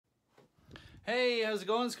Hey, how's it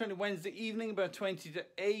going? It's currently Wednesday evening, about 20 to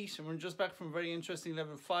 8, and we're just back from a very interesting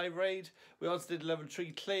level 5 raid. We also did level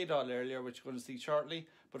 3 clay doll earlier, which you're going to see shortly.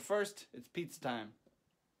 But first, it's pizza time.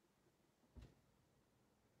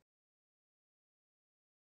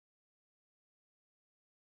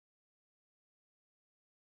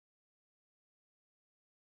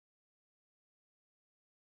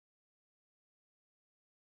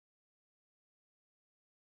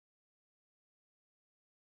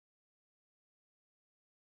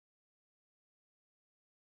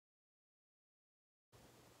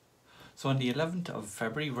 So on the 11th of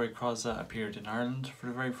February, Rayquaza appeared in Ireland for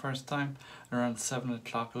the very first time. And around 7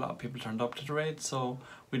 o'clock, a lot of people turned up to the raid, so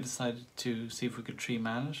we decided to see if we could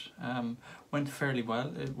 3-man it. Went fairly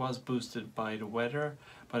well. It was boosted by the weather,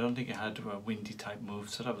 but I don't think it had a windy type move,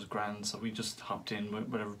 so that was grand. So we just hopped in with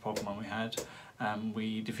whatever Pokemon we had.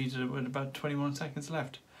 We defeated it with about 21 seconds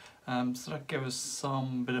left. So that gave us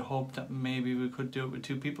some bit of hope that maybe we could do it with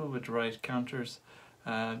 2 people with the right counters.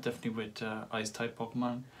 Definitely with ice type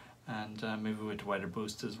Pokemon. And maybe with the weather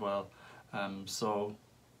boost as well. So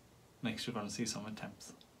next you're going to see some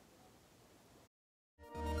attempts.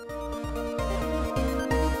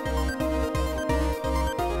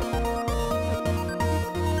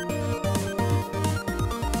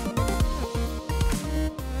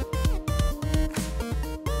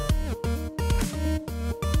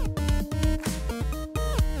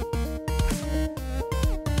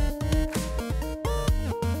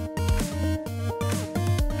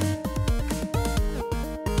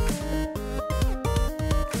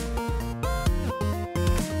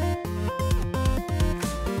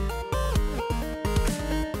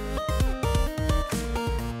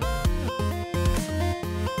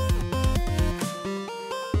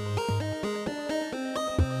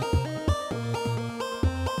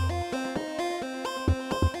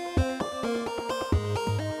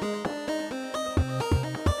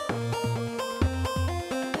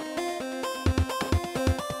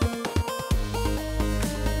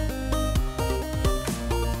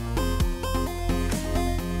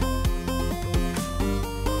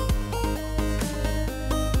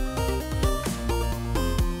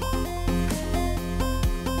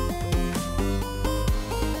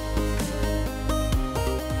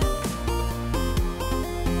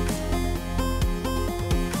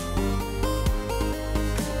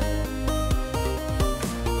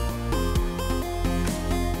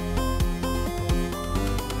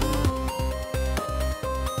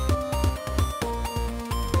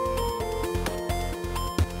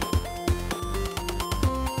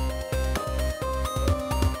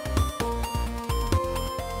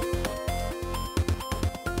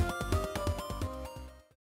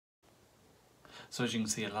 So as you can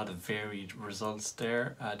see, a lot of varied results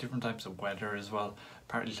there, different types of weather as well.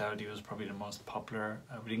 Partly cloudy was probably the most popular.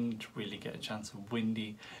 We didn't really get a chance of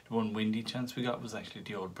windy. The one windy chance we got was actually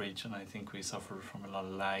the old bridge, and I think we suffered from a lot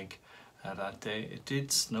of lag that day. It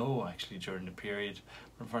did snow actually during the period,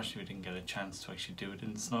 but unfortunately we didn't get a chance to actually do it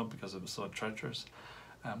in the snow because it was so treacherous,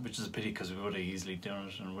 which is a pity because we would have easily done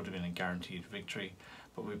it and it would have been a guaranteed victory.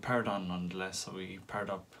 But we powered on nonetheless, so we powered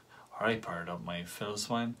up, or I powered up my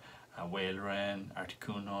Philswine, Whale Rain,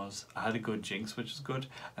 Articunos. I had a good Jinx, which is good,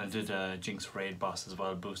 and I did a Jinx raid boss as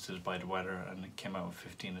well, boosted by the weather, and it came out with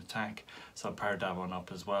 15 attack, so I powered that one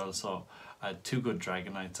up as well. So I had 2 good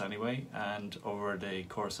Dragonites anyway, and over the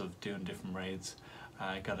course of doing different raids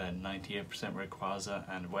I got a 98% Rayquaza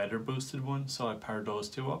and weather boosted one, so I powered those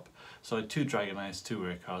 2 up. So I had 2 Dragonites, 2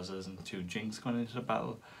 Rayquazas and 2 Jinx going into the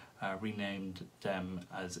battle. Renamed them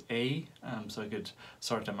as A, so I could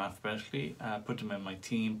sort them alphabetically, put them in my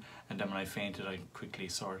team, and then when I fainted I quickly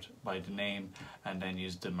sort by the name and then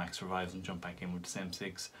used the max revives and jump back in with the same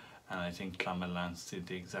 6. And I think Clonmellance did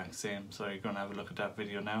the exact same, so you're going to have a look at that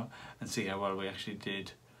video now and see how well we actually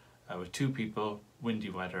did with 2 people,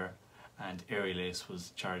 windy weather, and Aerial Ace was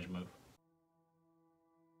the charge move.